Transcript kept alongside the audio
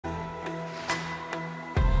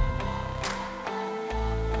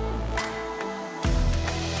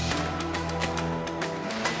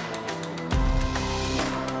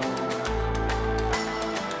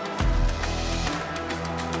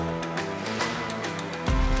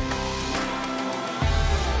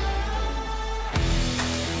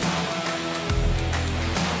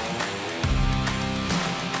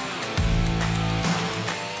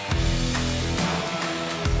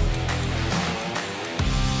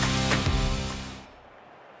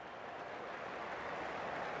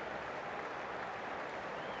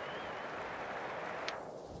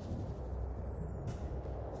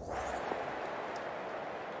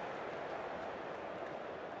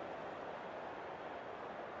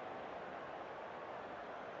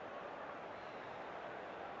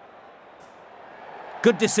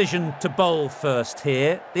Good decision to bowl first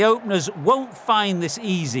here. The openers won't find this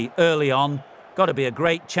easy early on. Got to be a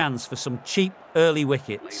great chance for some cheap early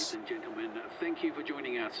wickets. Ladies and gentlemen, thank you for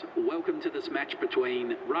joining us. Welcome to this match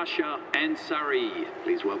between Russia and Surrey.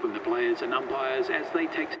 Please welcome the players and umpires as they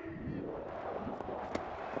take...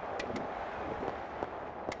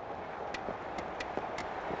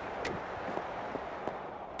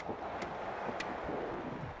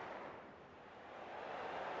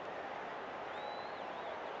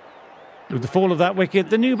 With the fall of that wicket,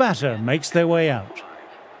 the new batter makes their way out.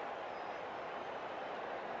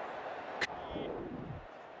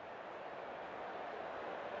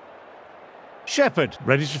 Shepherd,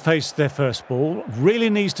 ready to face their first ball, really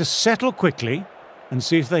needs to settle quickly and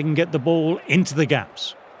see if they can get the ball into the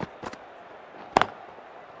gaps.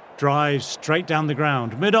 Drives straight down the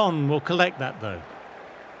ground. Mid-on will collect that though.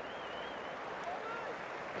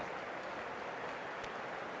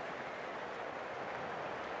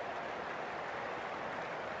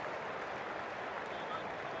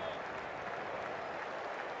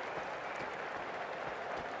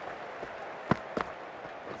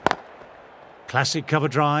 Classic cover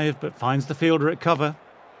drive, but finds the fielder at cover.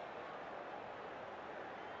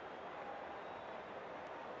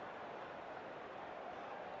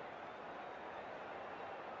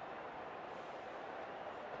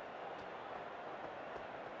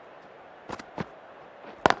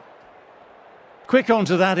 Quick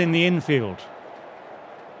onto that in the infield.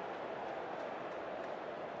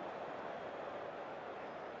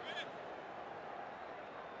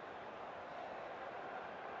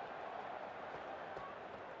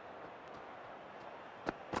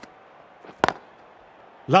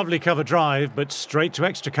 Lovely cover drive, but straight to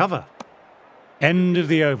extra cover. End of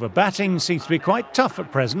the over. Batting seems to be quite tough at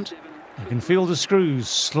present. You can feel the screws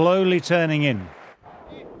slowly turning in.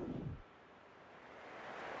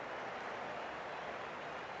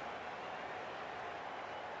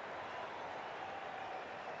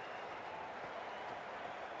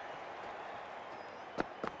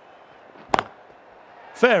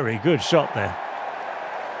 Very good shot there.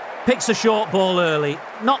 Picks a short ball early.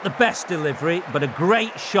 Not the best delivery, but a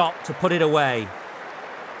great shot to put it away.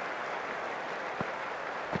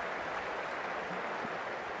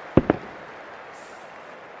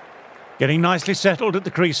 Getting nicely settled at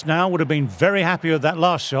the crease now. Would have been very happy with that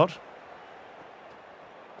last shot.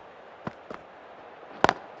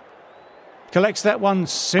 Collects that one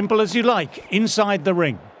simple as you like, inside the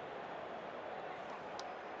ring.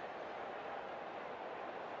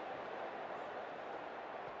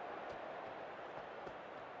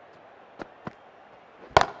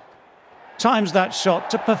 Times that shot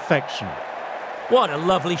to perfection. What a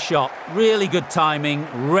lovely shot. Really good timing.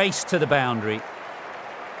 Race to the boundary.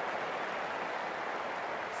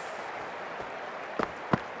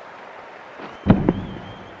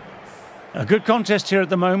 A good contest here at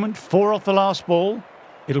the moment. 4 off the last ball.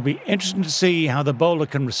 It'll be interesting to see how the bowler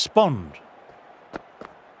can respond.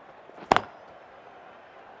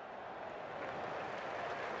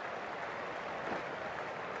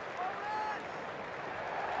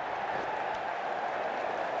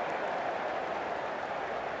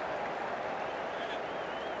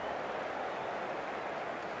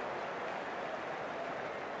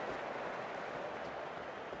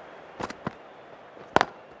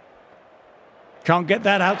 Can't get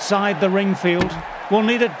that outside the ring field. Will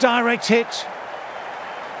need a direct hit.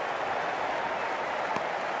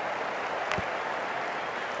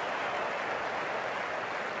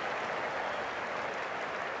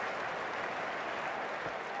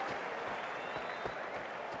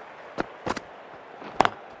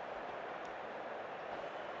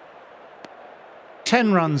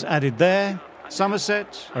 Ten runs added there.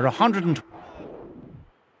 Somerset are 120.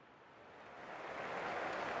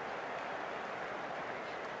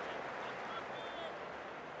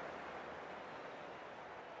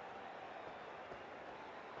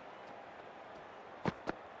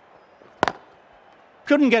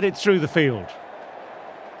 Couldn't get it through the field.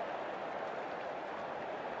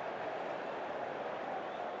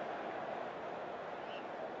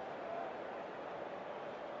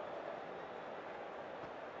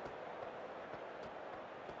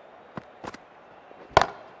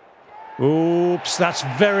 Oops, that's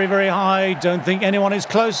very, very high. Don't think anyone is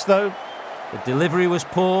close, though. The delivery was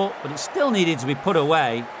poor, but it still needed to be put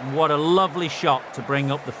away. And what a lovely shot to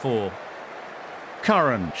bring up the 4.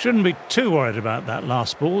 Curran shouldn't be too worried about that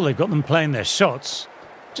last ball. They've got them playing their shots.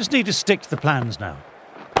 Just need to stick to the plans now.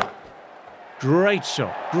 Great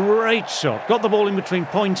shot, great shot. Got the ball in between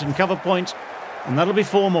point and cover point, and that'll be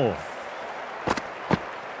 4 more.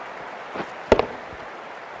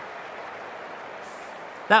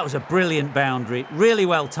 That was a brilliant boundary, really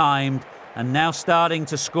well timed, and now starting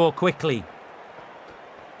to score quickly.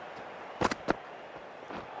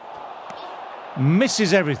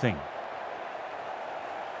 Misses everything.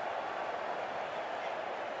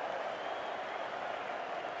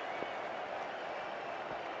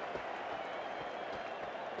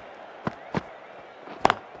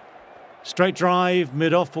 Straight drive,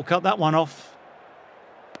 mid-off will cut that one off.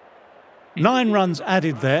 9 runs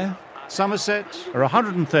added there. Somerset are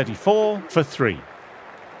 134 for 3.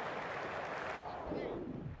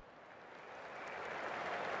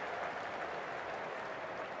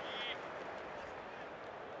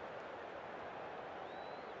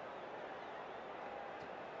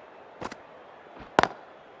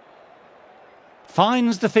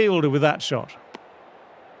 Finds the fielder with that shot.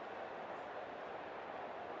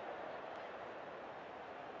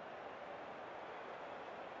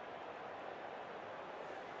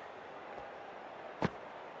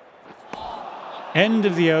 End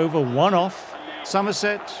of the over, 1 off.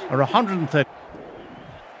 Somerset are 130.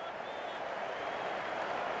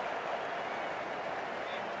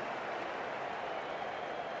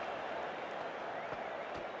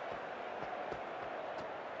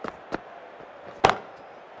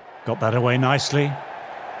 Got that away nicely.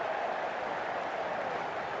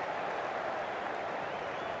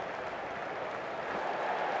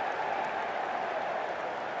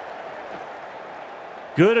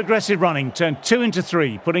 Good aggressive running, turned 2 into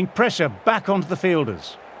 3, putting pressure back onto the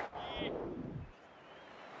fielders.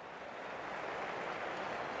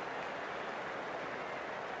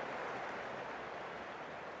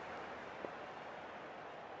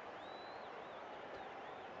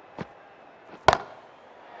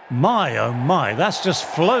 My, oh my, that's just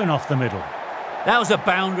flown off the middle. That was a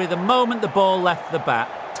boundary the moment the ball left the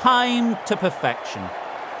bat, timed to perfection.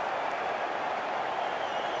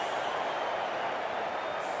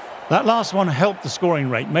 That last one helped the scoring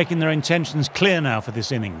rate, making their intentions clear now for this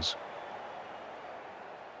innings.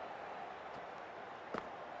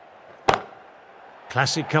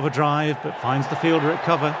 Classic cover drive, but finds the fielder at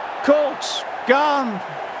cover. Caught! Gone!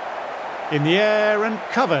 In the air and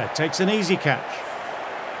cover, takes an easy catch.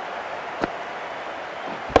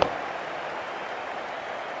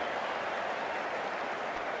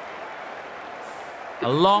 A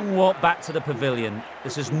long walk back to the pavilion.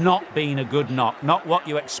 This has not been a good knock, not what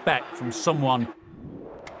you expect from someone.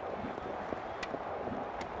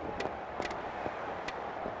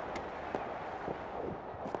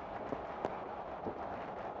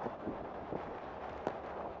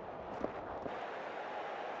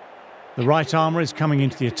 The right armour is coming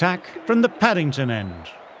into the attack from the Paddington end.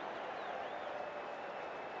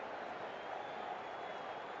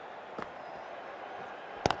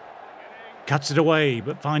 Cuts it away,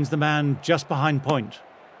 but finds the man just behind point.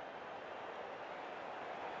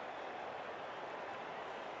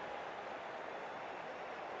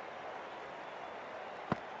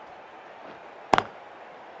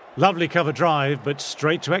 Lovely cover drive, but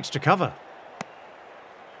straight to extra cover.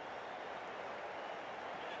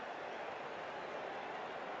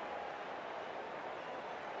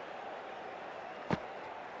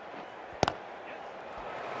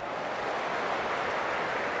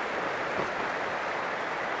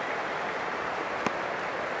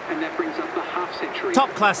 And that brings up the half-century.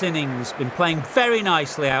 Top-class innings, been playing very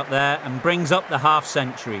nicely out there and brings up the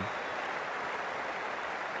half-century.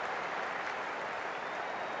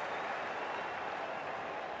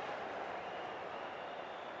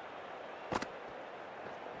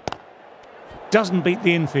 Doesn't beat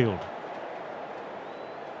the infield.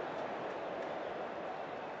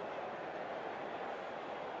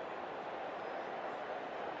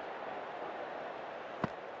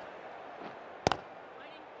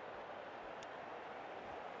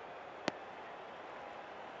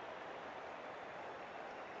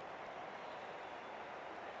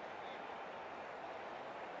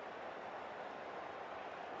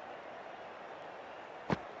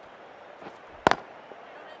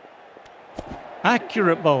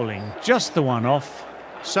 Accurate bowling, just the one off.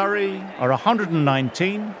 Surrey are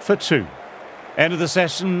 119 for 2. End of the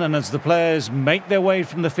session, and as the players make their way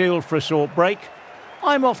from the field for a short break,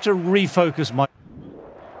 I'm off to refocus my...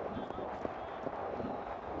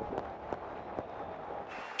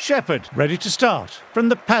 Shepherd ready to start from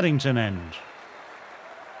the Paddington end.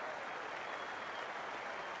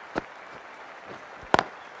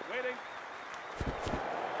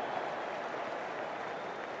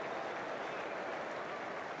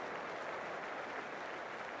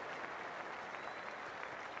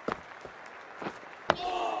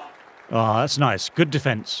 Oh, that's nice. Good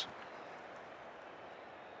defence.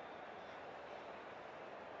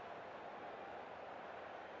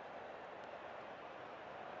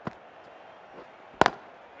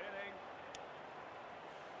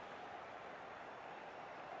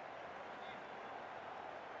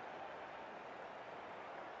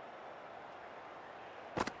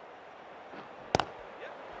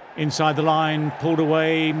 Inside the line, pulled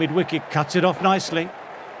away, mid-wicket, cuts it off nicely.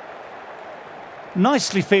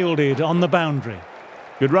 Nicely fielded on the boundary.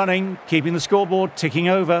 Good running, keeping the scoreboard ticking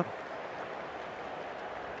over.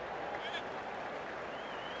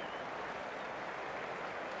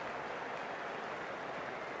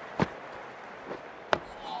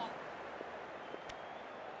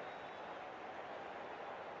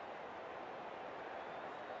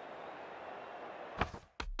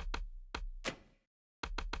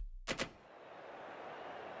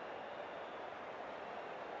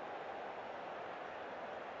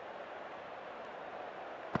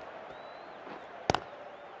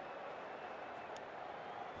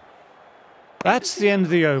 That's the end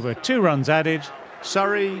of the over. 2 runs added.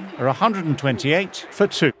 Surrey are 128 for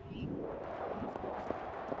 2.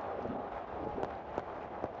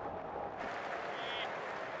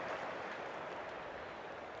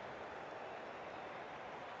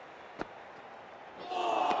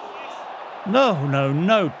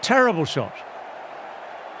 No. Terrible shot.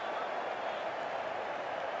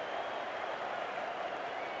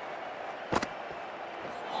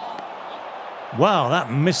 Wow,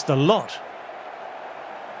 that missed the lot.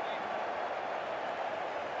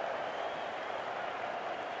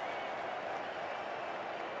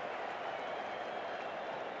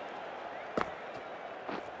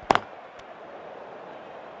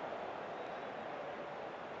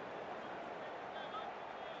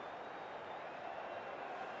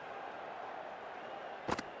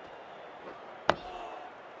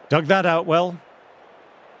 Dug that out well.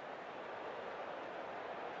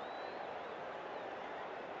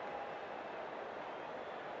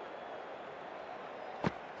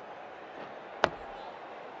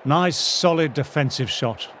 Nice, solid defensive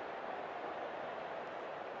shot.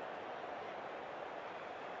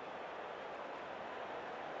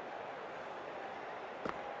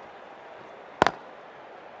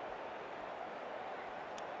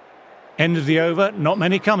 End of the over, not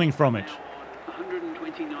many coming from it.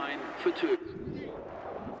 129 for 2.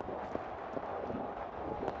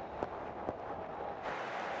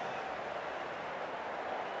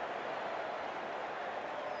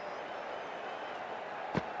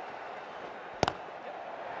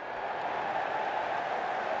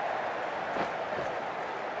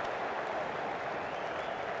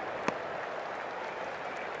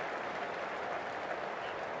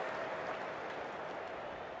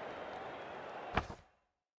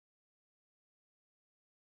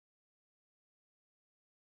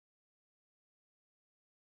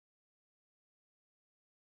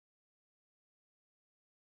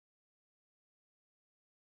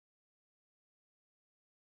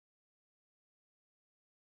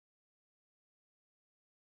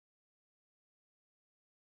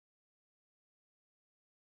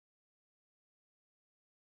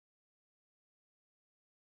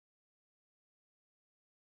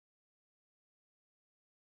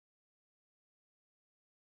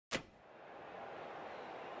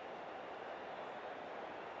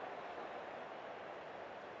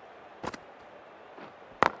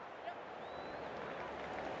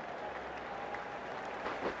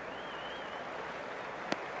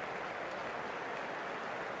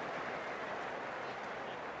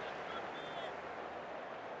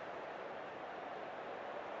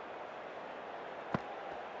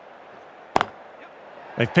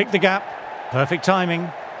 They've picked the gap. Perfect timing.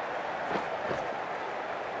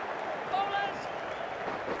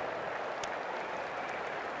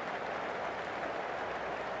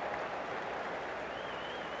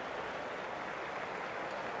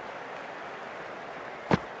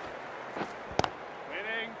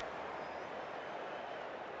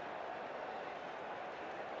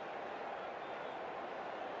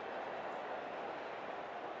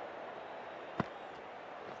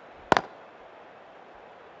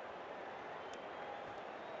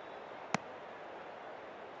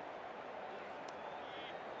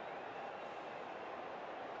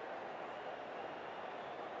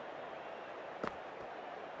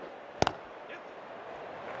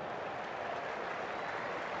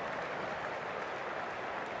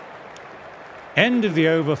 End of the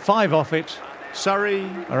over, 5 off it. Surrey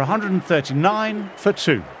are 139 for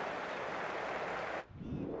 2.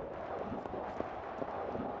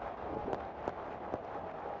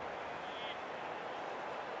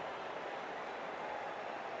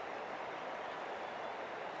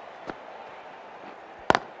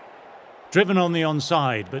 Driven on the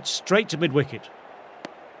onside, but straight to mid-wicket.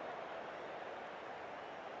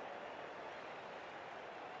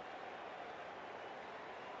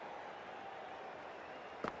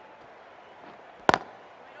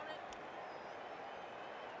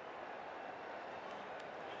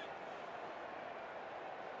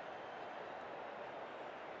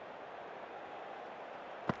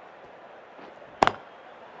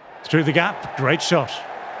 Through the gap, great shot.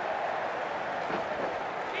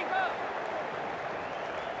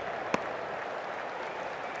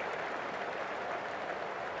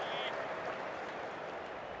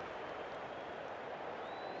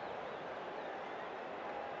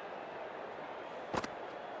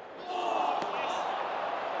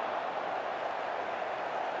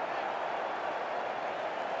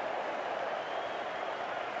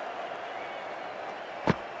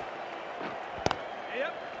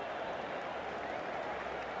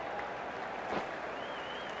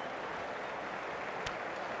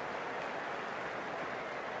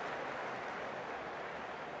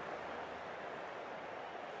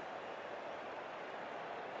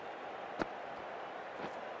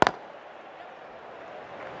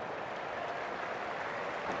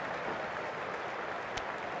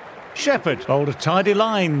 Shepherd bowled a tidy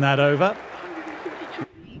line that over.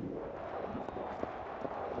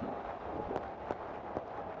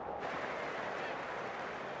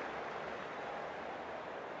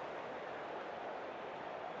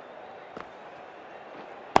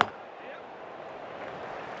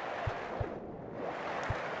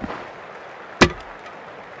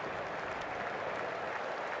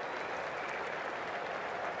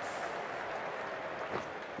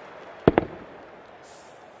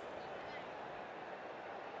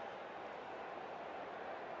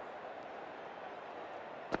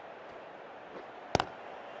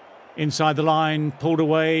 Inside the line, pulled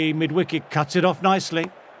away, mid-wicket, cuts it off nicely.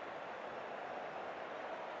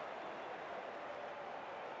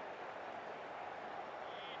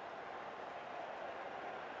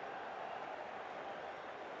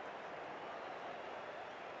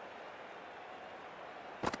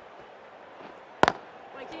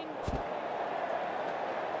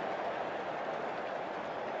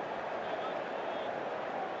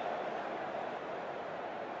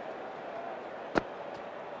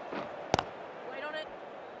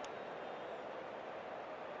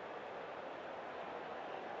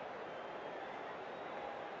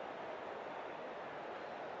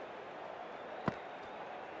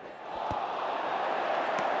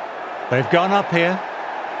 They've gone up here.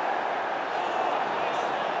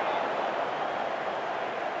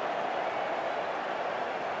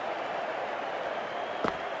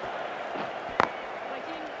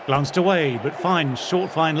 Glanced away, but fine,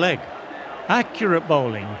 short fine leg. Accurate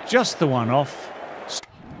bowling, just the one off.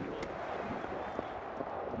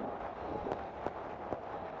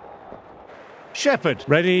 Shepherd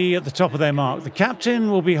ready at the top of their mark. The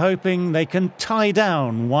captain will be hoping they can tie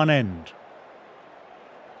down one end.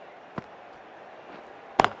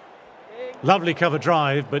 Lovely cover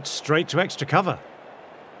drive, but straight to extra cover.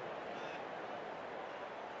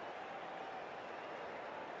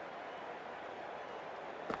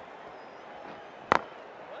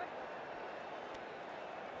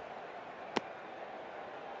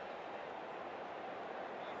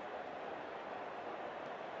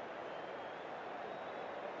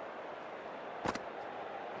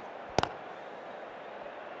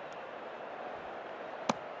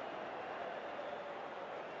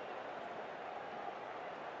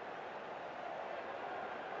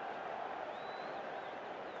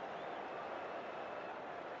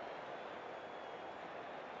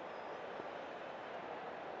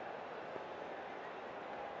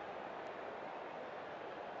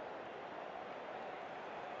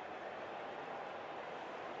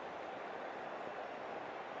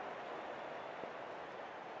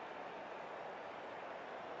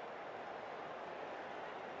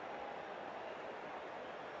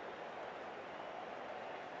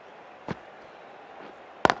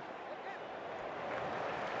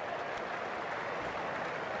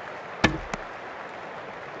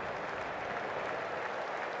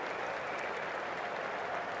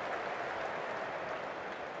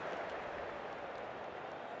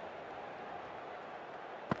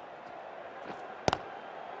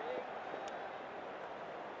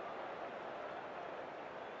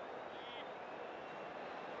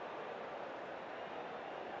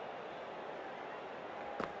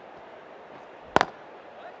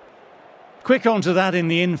 Quick onto that in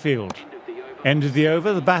the infield. End of the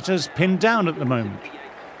over, the batter's pinned down at the moment.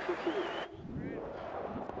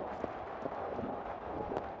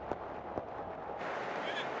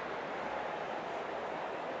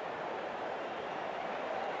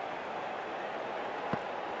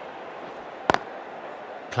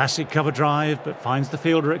 Classic cover drive, but finds the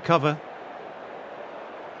fielder at cover.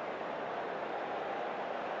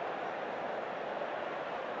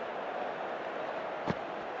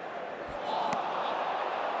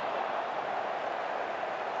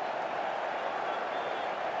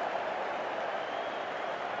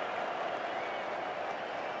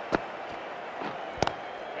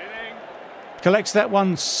 Collects that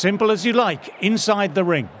one simple as you like, inside the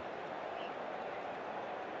ring.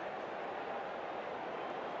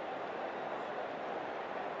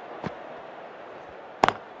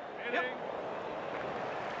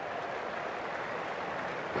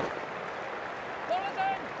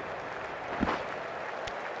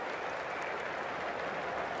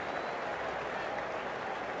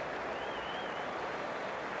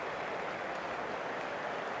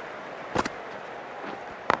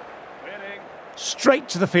 Straight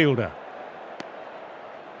to the fielder.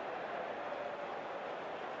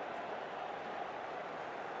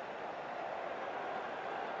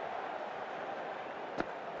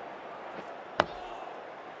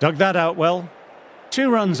 Dug that out well.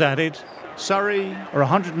 2 runs added. Surrey are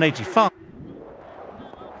 185.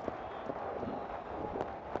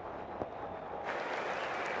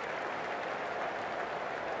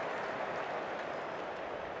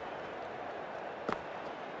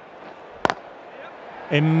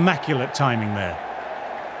 Immaculate timing there.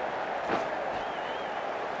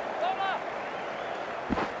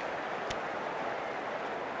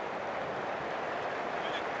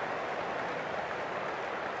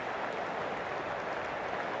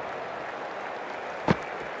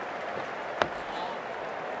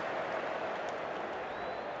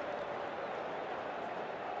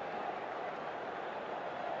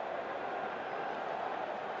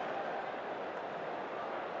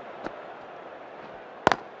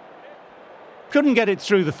 Couldn't get it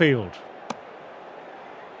through the field.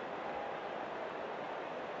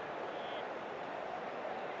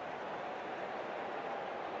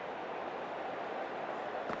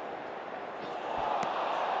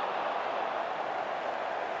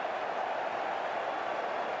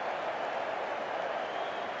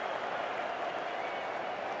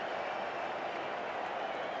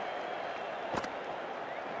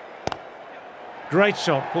 Great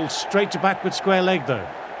shot, pulled straight to backward square leg though.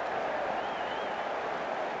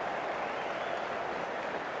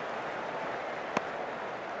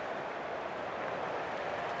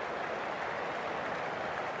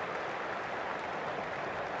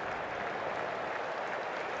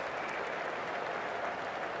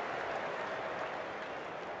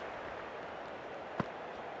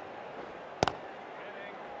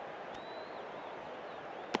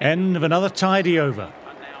 End of another tidy over.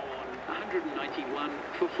 And now on 191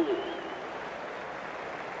 for 4.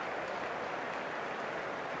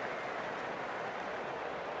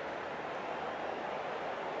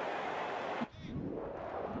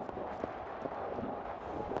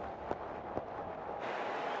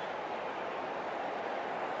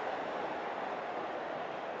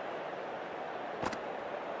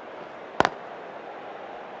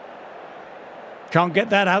 Can't get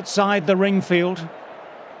that outside the ring field.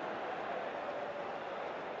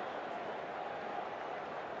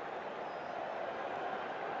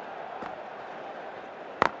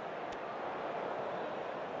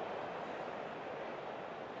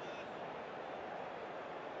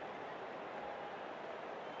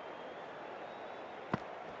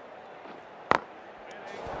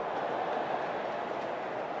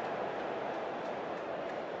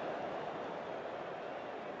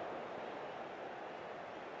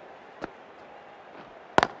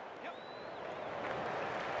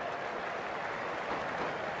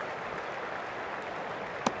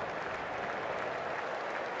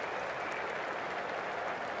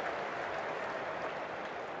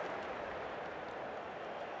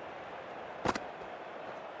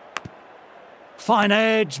 Fine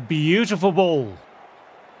edge, beautiful ball.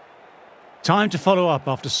 Time to follow up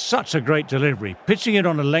after such a great delivery. Pitching it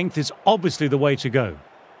on a length is obviously the way to go.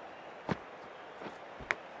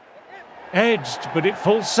 Edged, but it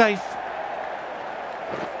falls safe.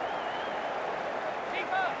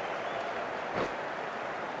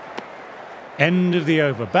 End of the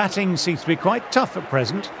over. Batting seems to be quite tough at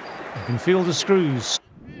present. You can feel the screws.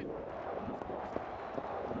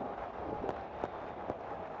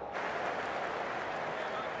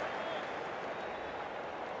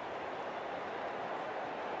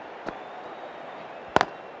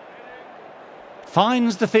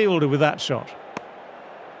 Finds the fielder with that shot.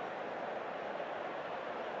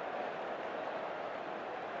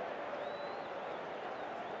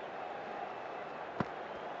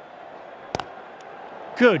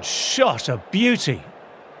 Good shot, a beauty.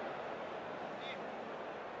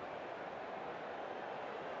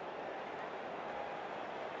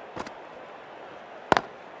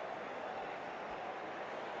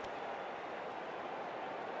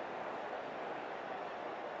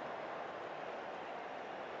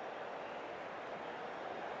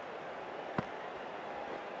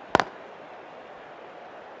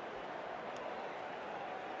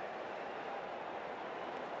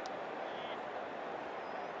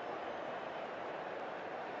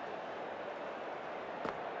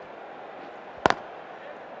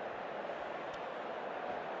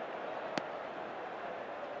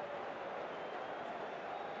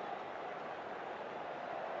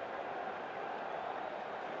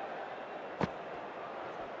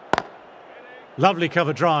 Lovely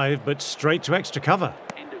cover drive, but straight to extra cover.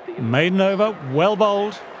 Maiden over, well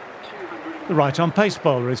bowled. The right-on pace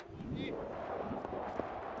bowler is...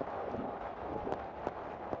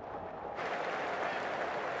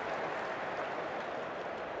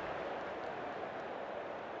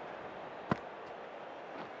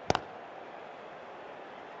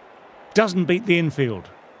 doesn't beat the infield.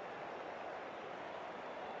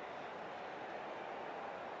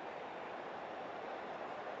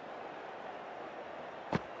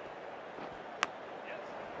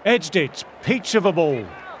 Edged it, peach of a ball.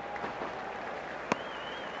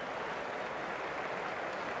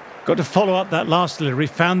 Got to follow up that last delivery,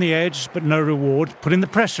 found the edge, but no reward, putting the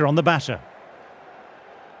pressure on the batter.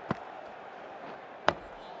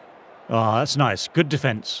 Ah, that's nice, good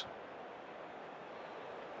defence.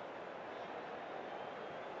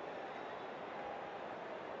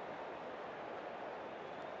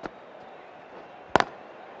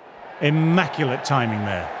 Immaculate timing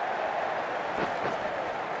there.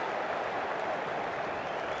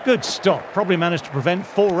 Good stop, probably managed to prevent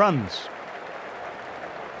 4 runs.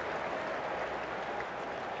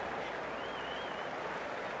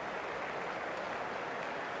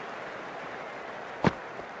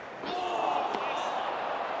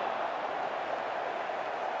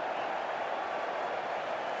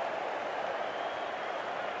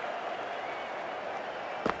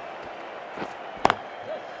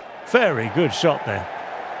 Very good shot there.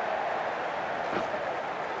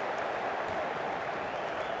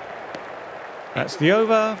 That's the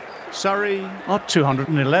over. Surrey are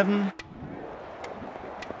 211.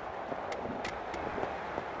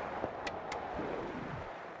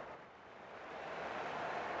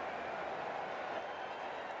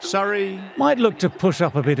 Surrey might look to push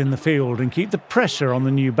up a bit in the field and keep the pressure on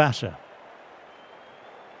the new batter.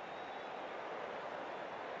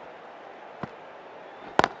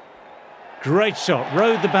 Great shot,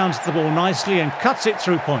 rode the bounce of the ball nicely and cuts it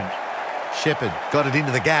through point. Shepherd got it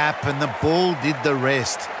into the gap and the ball did the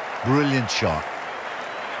rest. Brilliant shot.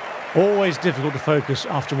 Always difficult to focus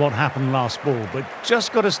after what happened last ball, but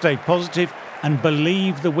just got to stay positive and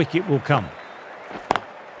believe the wicket will come.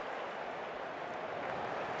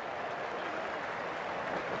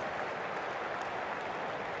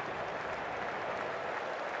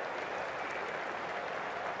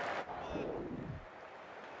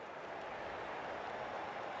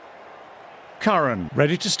 Curran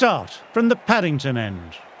ready to start from the Paddington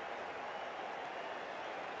end.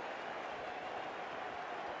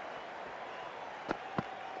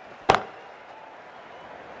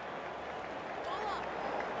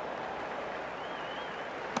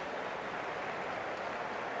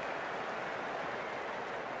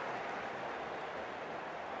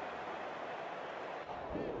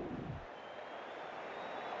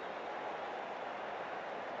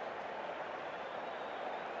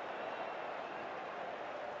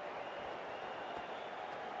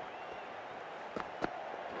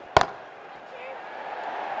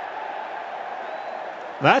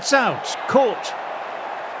 That's out, caught.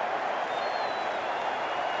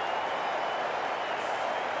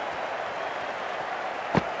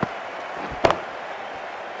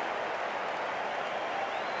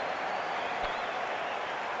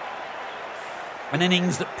 An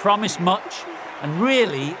innings that promised much and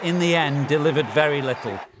really, in the end, delivered very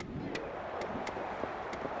little.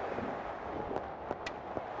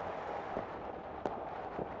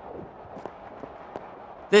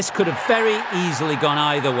 This could have very easily gone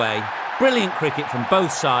either way. Brilliant cricket from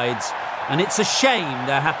both sides, and it's a shame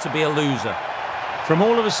there had to be a loser. From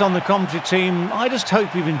all of us on the commentary team, I just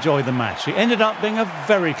hope you've enjoyed the match. It ended up being a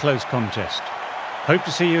very close contest. Hope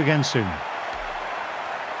to see you again soon.